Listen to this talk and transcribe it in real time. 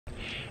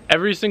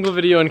Every single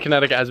video in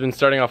Connecticut has been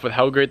starting off with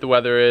how great the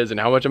weather is and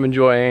how much I'm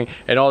enjoying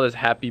and all this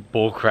happy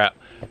bull crap.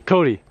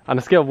 Cody, on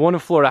a scale of 1 to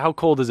Florida, how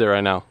cold is it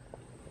right now?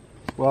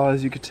 Well,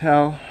 as you could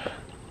tell,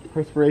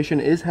 perspiration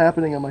is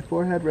happening on my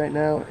forehead right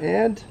now,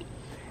 and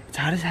it's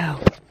hot as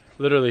hell.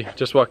 Literally,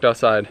 just walked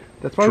outside,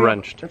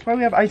 drenched. That's why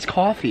we have iced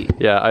coffee.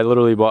 Yeah, I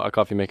literally bought a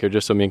coffee maker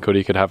just so me and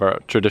Cody could have our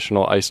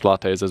traditional iced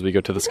lattes as we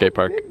go to the skate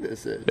park. How big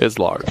this is. It's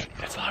large.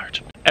 It's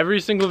large. Every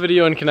single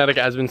video in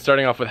Connecticut has been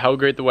starting off with how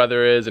great the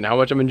weather is and how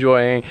much I'm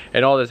enjoying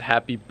and all this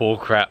happy bull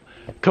crap.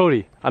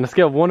 Cody, on a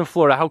scale of 1 to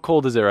Florida, how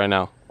cold is it right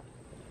now?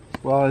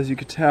 Well, as you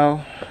could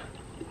tell,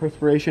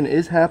 perspiration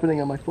is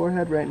happening on my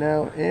forehead right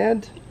now,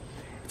 and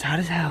it's hot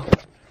as hell.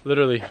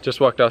 Literally,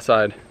 just walked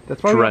outside,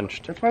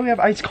 drenched. That's why we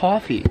have iced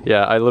coffee.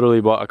 Yeah, I literally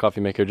bought a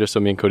coffee maker just so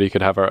me and Cody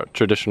could have our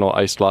traditional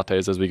iced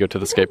lattes as we go to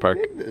the skate park.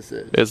 How big this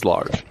is. It's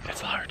large.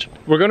 It's large.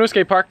 We're going to a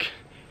skate park.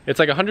 It's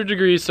like 100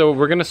 degrees, so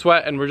we're gonna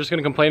sweat and we're just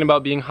gonna complain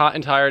about being hot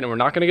and tired, and we're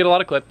not gonna get a lot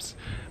of clips,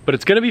 but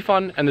it's gonna be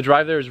fun, and the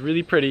drive there is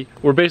really pretty.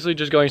 We're basically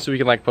just going so we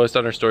can like post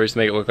on our stories to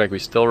make it look like we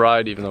still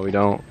ride, even though we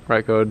don't,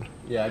 right, Code?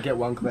 Yeah, I get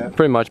one clip.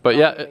 Pretty much, but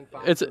yeah,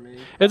 it's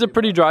a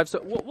pretty drive.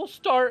 So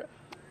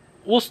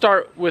we'll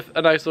start with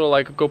a nice little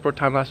like GoPro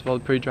time lapse of all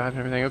the pretty drive and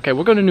everything. Okay,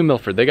 we're going to New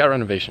Milford. They got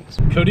renovations.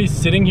 Cody's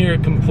sitting here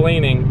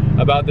complaining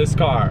about this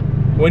car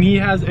when he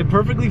has a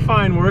perfectly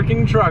fine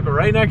working truck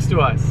right next to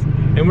us.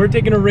 And we're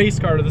taking a race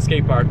car to the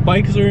skate park.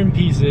 Bikes are in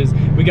pieces.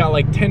 We got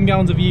like 10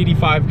 gallons of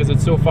E85 because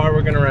it's so far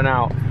we're gonna run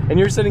out. And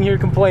you're sitting here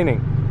complaining.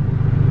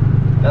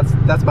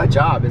 That's my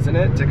job, isn't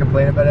it? To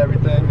complain about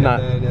everything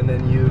and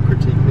then you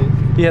critique me.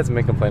 He hasn't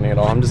been complaining at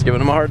all. I'm just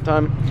giving him a hard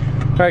time.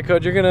 All right,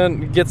 Code, you're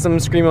gonna get some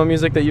Screamo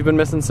music that you've been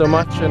missing so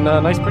much, and a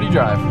nice pretty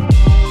drive.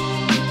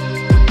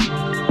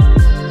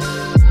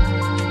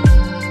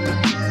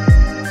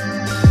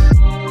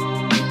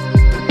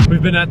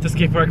 We've been at the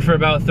skate park for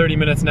about 30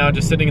 minutes now,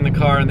 just sitting in the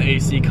car in the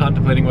AC,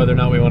 contemplating whether or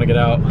not we want to get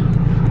out.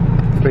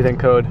 What do you think,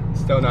 Code?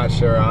 Still not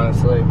sure,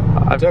 honestly.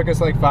 It took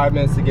us like 5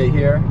 minutes to get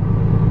here.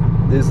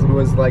 This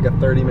was like a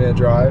 30-minute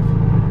drive.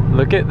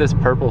 Look at this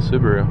purple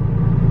Subaru.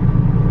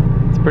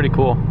 It's pretty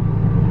cool.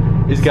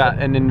 He's got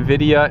an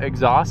NVIDIA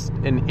exhaust,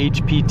 an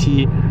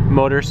HPT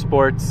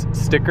Motorsports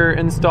sticker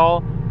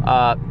install,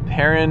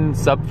 Perrin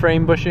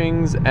subframe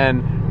bushings,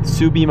 and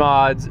Subi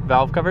Mods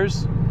valve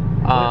covers.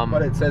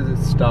 But it says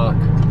it's stock.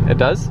 It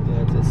does?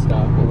 Yeah, it says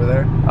stock over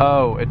there.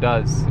 Oh, it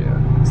does.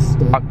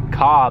 Yeah.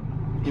 Cob.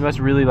 You must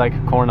really like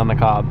corn on the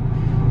cob.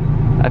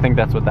 I think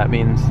that's what that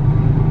means.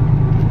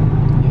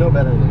 You know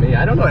better than me.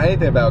 I don't know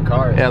anything about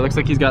cars. Yeah, it looks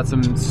like he's got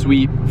some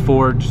sweet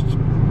forged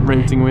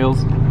racing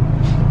wheels.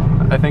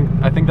 I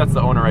think that's the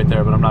owner right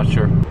there, but I'm not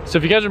sure. So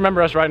if you guys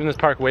remember us riding this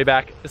park way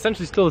back,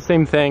 essentially still the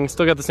same thing,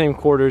 still got the same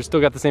quarters,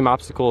 still got the same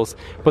obstacles,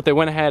 but they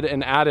went ahead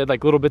and added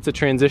like little bits of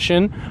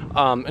transition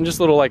and just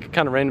little like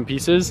kind of random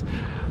pieces.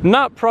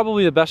 Not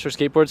probably the best for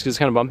skateboards because it's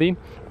kind of bumpy,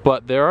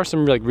 but there are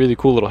some like really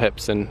cool little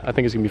hips, and I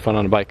think it's gonna be fun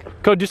on a bike.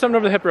 Code, do something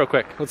over the hip real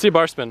quick. Let's see a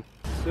bar spin.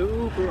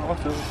 Super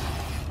awesome.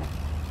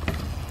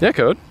 Yeah,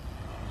 Code.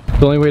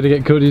 The only way to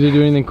get Cody to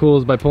do anything cool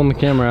is by pulling the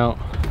camera out.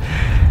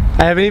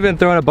 I haven't even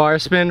thrown a bar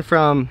spin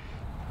from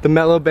the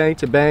Mellow bank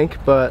to bank,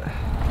 but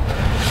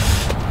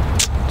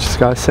just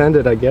gotta send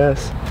it, I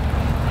guess.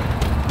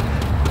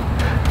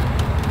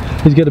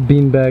 He's got a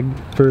beanbag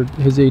for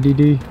his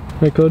ADD,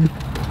 right, Code?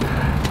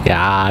 Yeah,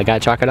 I gotta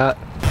chalk it up.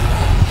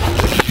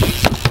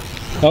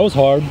 That was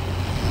hard.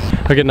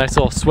 I get a nice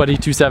little sweaty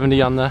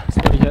 270 on the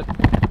sweaty hit.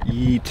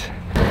 Yeet.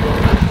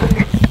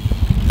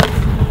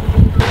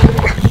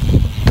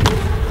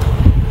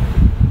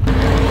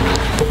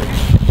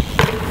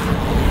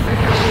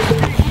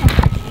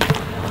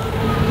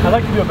 I'd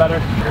like to do it better.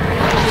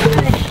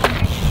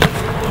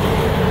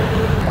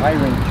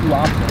 Firing 2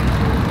 options.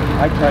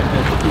 I tried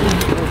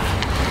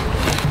this.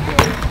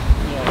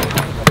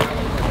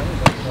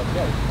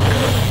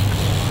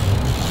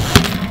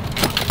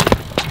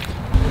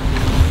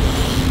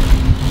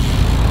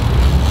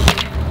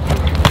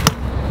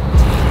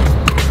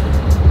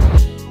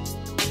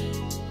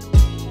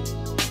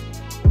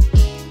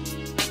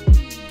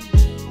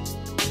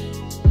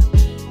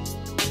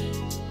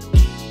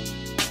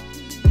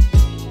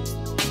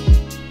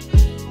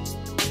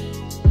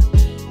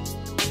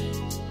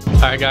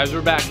 Alright guys,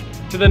 we're back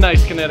to the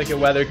nice Connecticut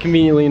weather.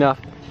 Conveniently enough,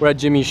 we're at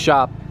Jimmy's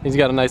shop. He's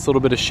got a nice little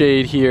bit of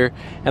shade here,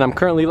 and I'm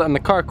currently letting the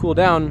car cool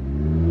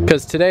down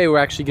because today we're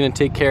actually going to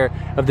take care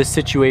of the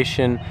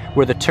situation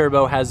where the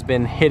turbo has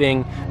been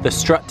hitting the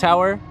strut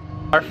tower.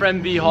 Our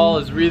friend B Hall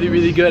is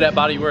really good at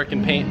body work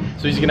and paint,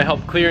 so he's going to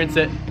help clearance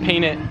it,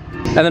 paint it,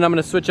 and then I'm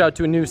going to switch out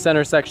to a new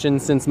center section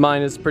since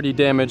mine is pretty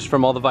damaged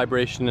from all the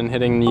vibration and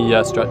hitting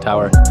the strut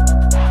tower.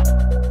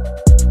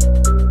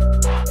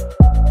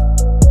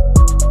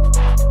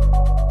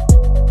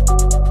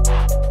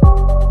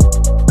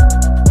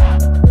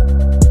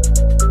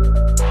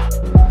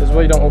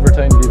 You don't over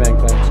tighten V-bank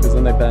clamps because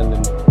then they bend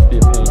and be a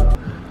pain.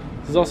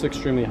 This is also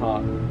extremely hot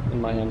and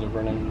my hands are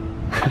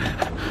burning.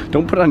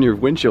 Don't put on your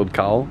windshield,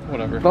 Kyle.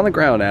 Whatever. Put on the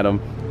ground,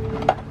 Adam.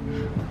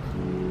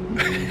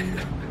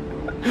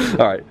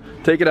 All right,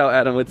 take it out,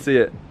 Adam. Let's see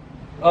it.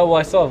 Oh, well,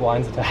 I still have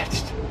lines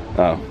attached.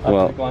 Oh,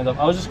 well. Take the lines off.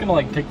 I was just gonna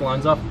like take the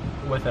lines off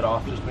with it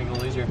off, just make it a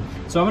little easier.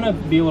 So I'm gonna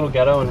be a little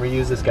ghetto and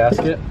reuse this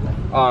gasket.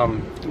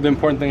 The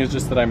important thing is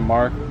just that I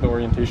mark the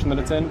orientation that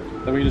it's in.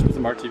 Then we can just put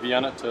some RTV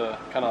on it to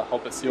kind of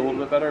help it seal a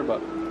little bit better,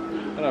 but I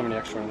don't have any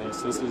extra on these.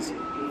 So this is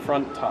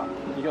front top.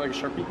 You got like a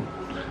Sharpie?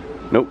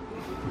 Nope.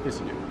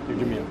 Yes you do. Here,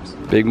 give me yours.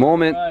 Big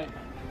moment. All right.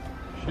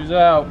 She's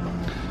out.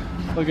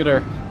 Look at her.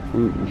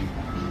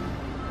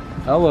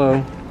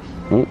 Hello.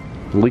 Oh,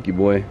 leaky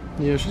boy.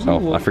 Yeah, she's a Oh,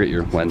 little, I forget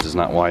your lens is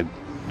not wide.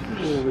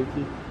 a little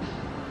leaky.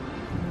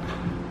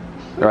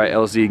 All right,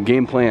 LZ,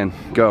 game plan,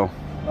 go.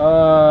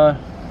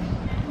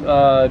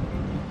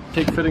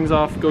 Take fittings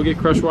off, go get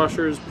crush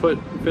washers, put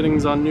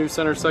fittings on new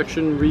center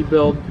section,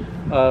 rebuild,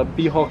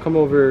 B-haul, come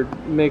over,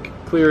 make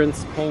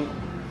clearance, paint.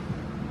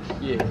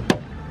 Yeah.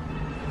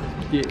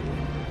 Yeah.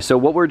 So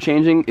what we're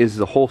changing is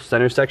the whole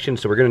center section,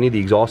 so we're gonna need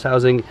the exhaust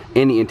housing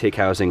and the intake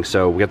housing,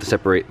 so we have to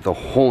separate the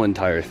whole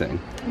entire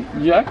thing.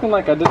 You acting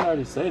like I didn't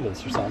already say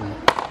this or something.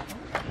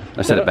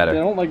 I said it better. I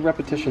don't like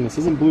repetition. This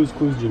isn't Blue's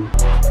Clues, Jimmy.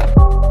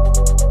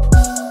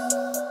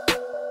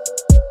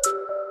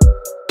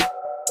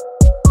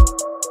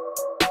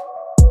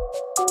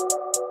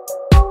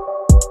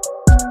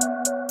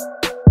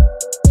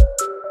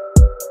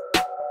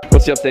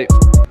 What's the update?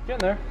 Getting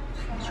there.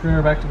 Screwing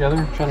her back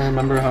together, trying to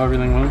remember how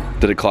everything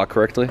went. Did it clock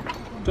correctly?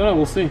 Don't know,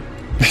 we'll see.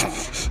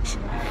 It's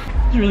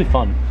really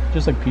fun,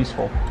 just like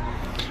peaceful.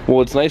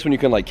 Well, it's nice when you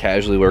can like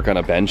casually work on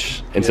a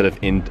bench instead of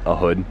in a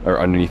hood or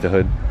underneath the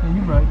hood. Yeah,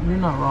 you're right, you're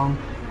not wrong.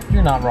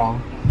 You're not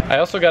wrong. I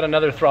also got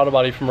another throttle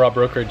body from Rob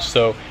Brokerage,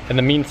 so in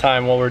the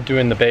meantime, while we're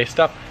doing the base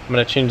stuff, I'm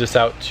gonna change this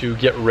out to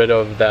get rid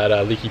of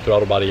that leaky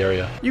throttle body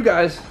area. You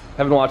guys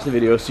haven't watched the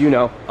video, so you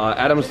know,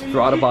 Adam's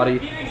throttle body.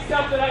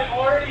 Stuff that I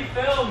already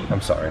filmed.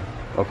 I'm sorry.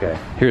 Okay.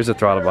 Here's the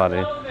throttle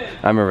body.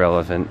 I'm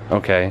irrelevant.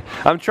 Okay.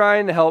 I'm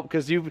trying to help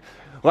because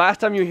last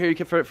time you were here, you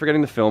kept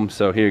forgetting the film,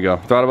 so here you go.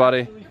 Throttle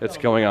body, it's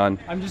going on.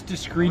 I'm just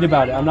discreet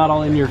about it. I'm not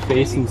all in your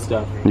face and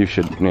stuff. You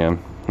should, yeah,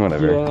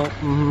 whatever.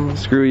 Yeah,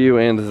 Screw you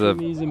and the...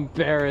 He's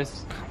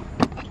embarrassed.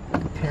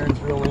 Parents'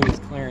 real name is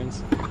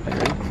Clarence.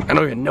 I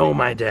don't even know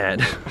my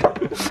dad.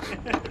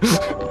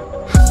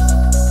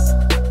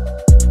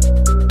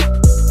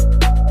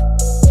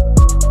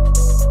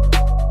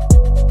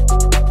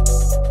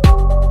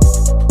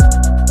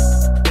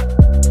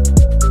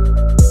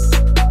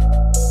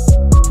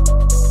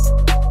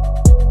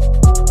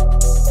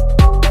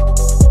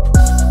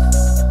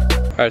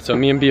 All right, so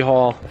me and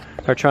B-Hall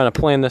are trying to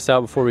plan this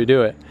out before we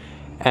do it.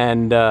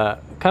 And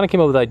kind of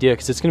came up with the idea,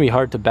 because it's gonna be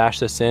hard to bash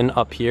this in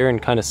up here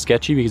and kind of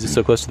sketchy because it's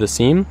so close to the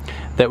seam,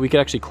 that we could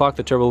actually clock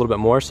the turbo a little bit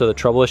more so the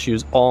trouble issue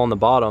is all on the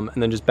bottom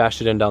and then just bash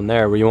it in down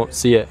there where you won't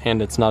see it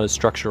and it's not as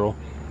structural.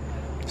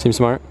 Seems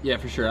smart? Yeah,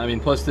 for sure. I mean,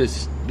 plus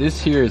this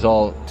here is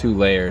all 2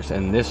 layers,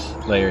 and this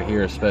layer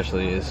here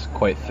especially is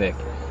quite thick.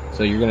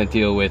 So you're gonna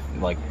deal with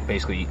like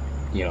basically,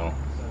 you know,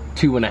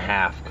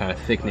 2.5 kind of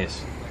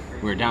thickness.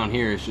 Where down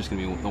here it's just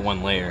gonna be the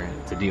 1 layer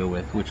to deal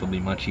with, which will be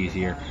much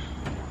easier.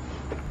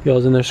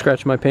 Y'all's in there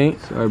scratching my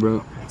paint? Sorry,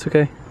 bro. It's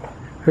okay.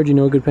 Heard you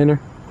know a good painter.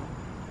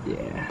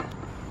 Yeah.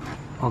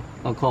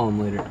 I'll call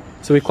him later.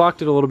 So we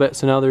clocked it a little bit,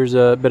 so now there's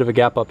a bit of a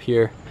gap up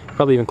here.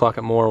 Probably even clock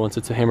it more once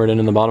it's hammered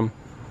in the bottom.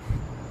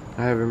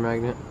 I have a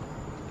magnet.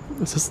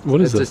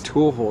 What is this? It's a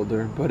tool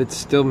holder, but it's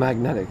still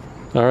magnetic.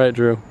 All right,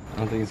 Drew. I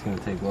don't think it's gonna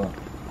take long.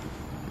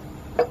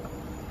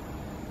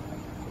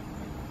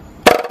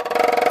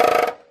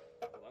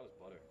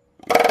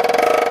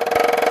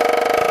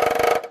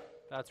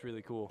 That's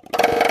really cool.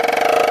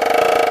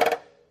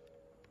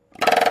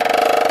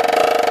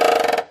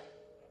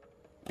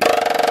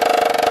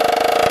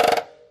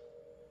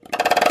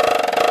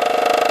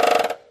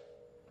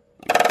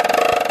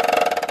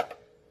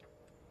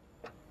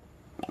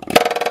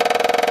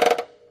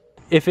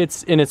 If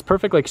it's in its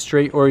perfect like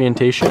straight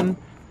orientation,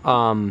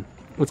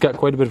 it's got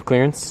quite a bit of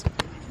clearance.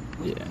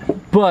 Yeah.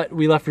 But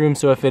we left room,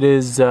 so if it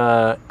is,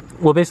 well,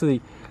 basically,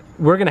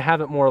 we're gonna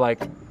have it more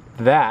like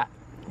that.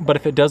 But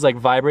if it does like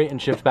vibrate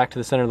and shift back to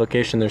the center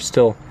location, there's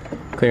still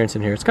clearance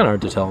in here. It's kind of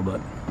hard to tell,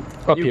 but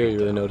up here you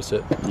really notice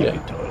it.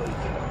 Yeah, totally.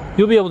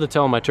 You'll be able to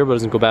tell my turbo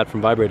doesn't go bad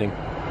from vibrating.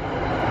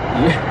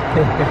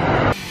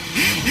 Yeah.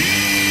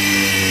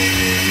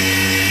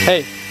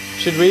 Hey,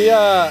 should we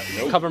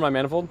cover my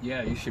manifold?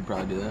 Yeah, you should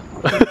probably do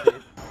that.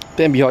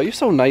 Damn, y'all, you're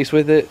so nice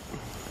with it.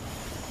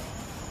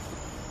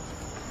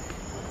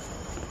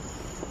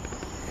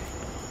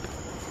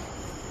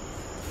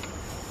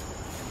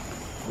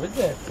 With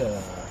that,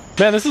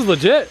 Man, this is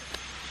legit.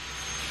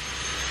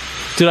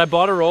 Dude, I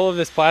bought a roll of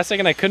this plastic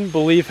and I couldn't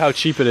believe how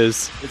cheap it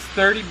is. it's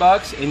 30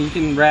 bucks and you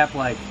can wrap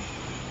like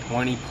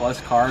 20 plus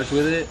cars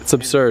with it. It's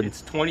absurd.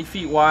 It's 20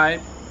 feet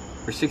wide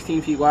or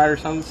 16 feet wide or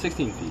something,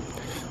 16 feet.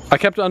 I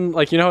kept on,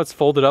 like, you know how it's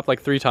folded up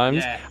like 3 times?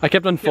 Yeah. I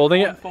kept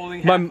unfolding unfolding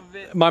it. half of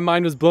it. My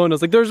mind was blown. I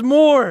was like, there's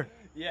more!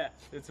 Yeah,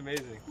 it's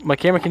amazing. My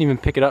camera can't even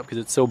pick it up because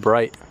it's so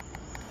bright.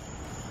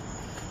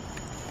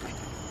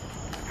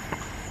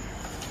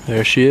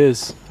 There she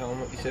is. Tell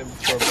them what you said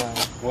before, Brian.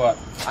 What?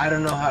 I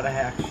don't know how to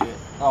hack shit.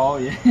 Oh,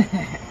 yeah.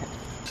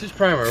 Just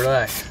primer,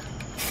 relax.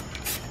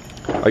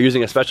 Are you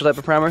using a special type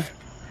of primer?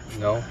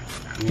 No,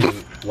 I'm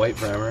using white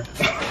primer.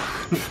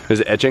 Is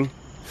it etching?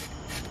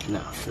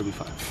 No, it'll be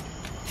fine.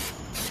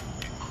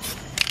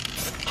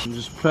 I'm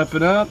just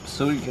prepping up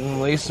so we can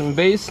lay some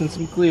base and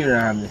some clear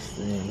on this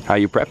thing. How are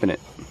you prepping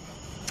it?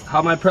 How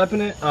am I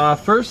prepping it?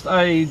 First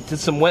I did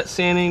some wet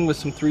sanding with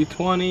some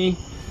 320.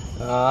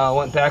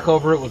 Went back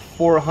over it with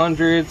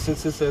 400.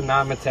 Since it's a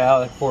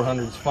non-metallic,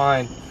 400 is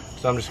fine.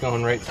 So I'm just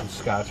going right to the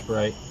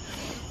Scotch-Brite.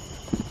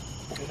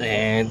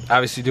 And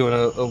obviously doing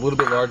a little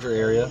bit larger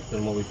area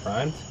than what we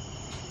primed.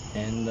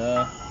 And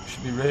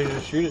should be ready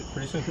to shoot it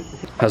pretty soon.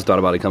 How's the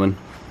throttle body coming?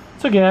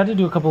 It's okay, I had to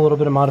do a couple little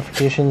bit of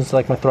modifications,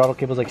 like my throttle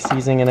cable's like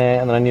seizing in it,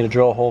 and then I need to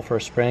drill a hole for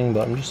a spring,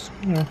 but I'm just,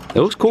 you know. It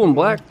looks cool in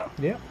black.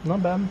 Yeah,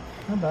 not bad,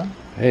 not bad.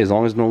 Hey, as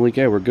long as no leak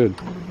air, we're good.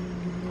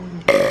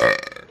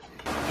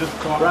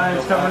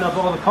 Brian's covering up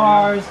all the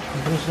cars,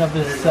 finishing up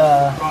this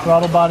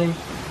throttle body.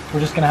 We're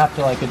just gonna have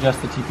to like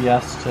adjust the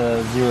TPS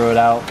to zero it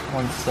out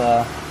once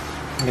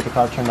we get the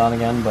car turned on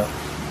again, but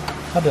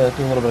had to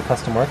do a little bit of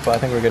custom work, but I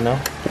think we're good now.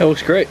 It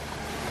looks great.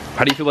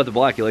 How do you feel about the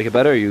black? You like it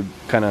better, or you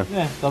kind of...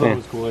 Yeah, the other one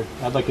was cooler.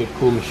 I'd like a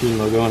cool machine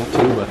logo on it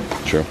too, but...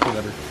 Sure.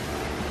 Whatever.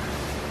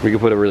 We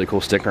could put a really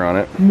cool sticker on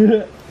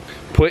it.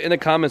 Put in the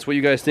comments what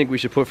you guys think we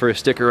should put for a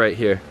sticker right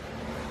here.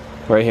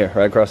 Right here,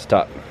 right across the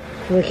top.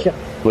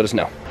 Let us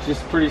know.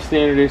 Just pretty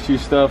standard issue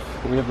stuff.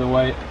 We have the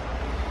white.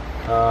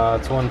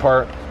 It's 1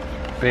 part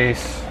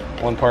base,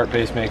 1 part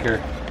base maker.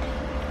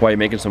 Why are you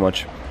making so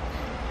much?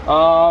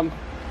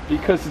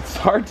 Because it's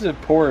hard to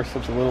pour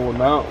such a little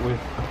amount with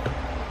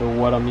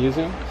what I'm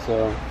using,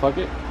 so fuck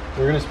it.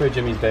 We're gonna spray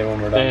Jimmy's bay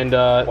when we're done.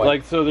 And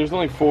like, so there's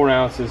only 4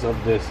 ounces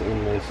of this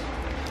in this.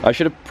 I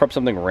should have prepped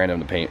something random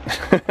to paint.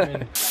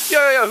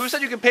 Yo, who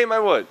said you can paint my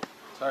wood?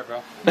 Sorry,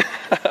 bro.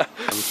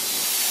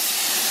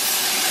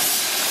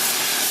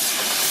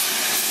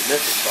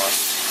 This is fun.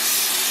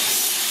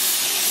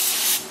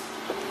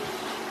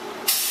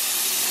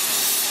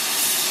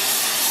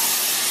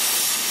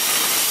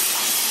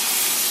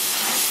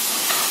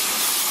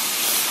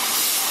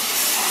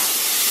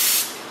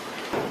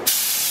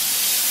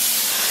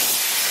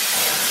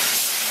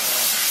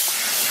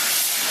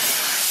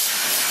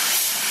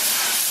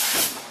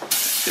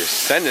 Just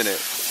sending it.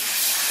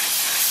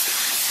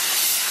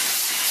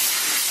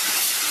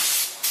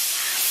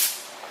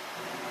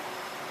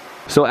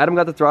 So Adam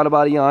got the throttle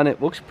body on.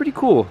 It looks pretty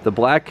cool. The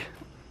black,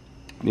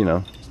 you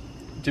know.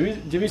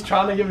 Jimmy's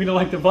trying to get me to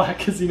like the black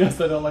because he knows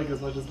I don't like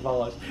as much as the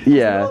polish.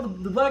 Yeah. So,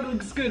 the black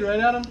looks good, right,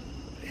 Adam?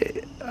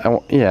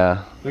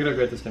 Yeah. Look at how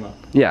great this came out.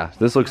 Yeah,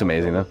 this looks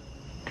amazing though.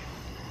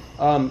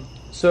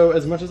 So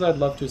as much as I'd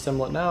love to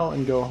assemble it now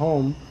and go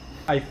home,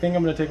 I think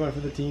I'm gonna take one for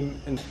the team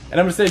and I'm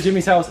gonna stay at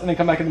Jimmy's house and then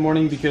come back in the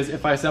morning, because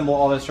if I assemble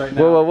all this right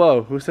now.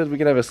 Whoa. Who said we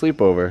can have a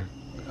sleepover?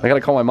 I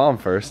gotta call my mom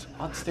first.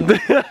 I'll stay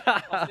with your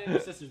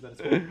sister's bed.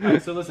 It's cool.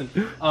 Alright, so listen,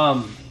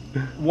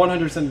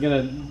 100%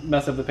 gonna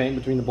mess up the paint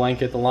between the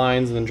blanket, the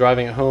lines, and then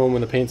driving it home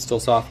when the paint's still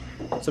soft.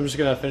 So I'm just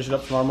gonna finish it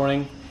up tomorrow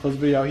morning, close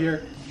the video out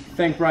here.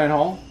 Thank Brian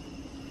Hall.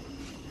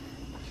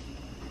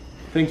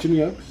 Thank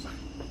Jimmy Oaks.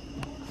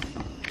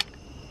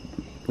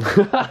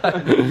 Have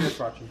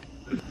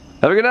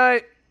a good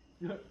night.